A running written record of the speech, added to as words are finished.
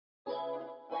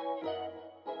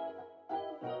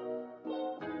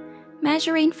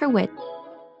Measuring for width.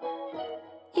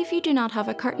 If you do not have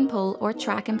a curtain pole or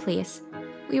track in place,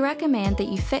 we recommend that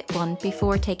you fit one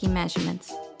before taking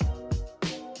measurements.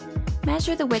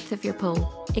 Measure the width of your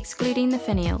pole, excluding the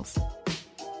finials.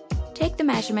 Take the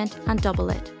measurement and double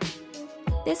it.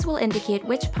 This will indicate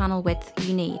which panel width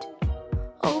you need.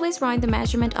 Always round the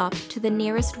measurement up to the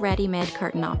nearest ready-made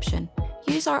curtain option.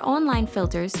 Use our online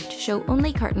filters to show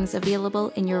only curtains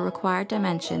available in your required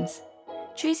dimensions.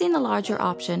 Choosing the larger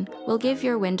option will give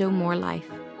your window more life.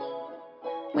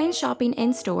 When shopping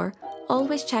in-store,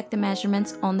 always check the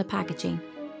measurements on the packaging.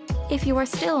 If you are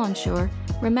still unsure,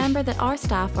 remember that our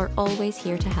staff are always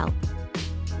here to help.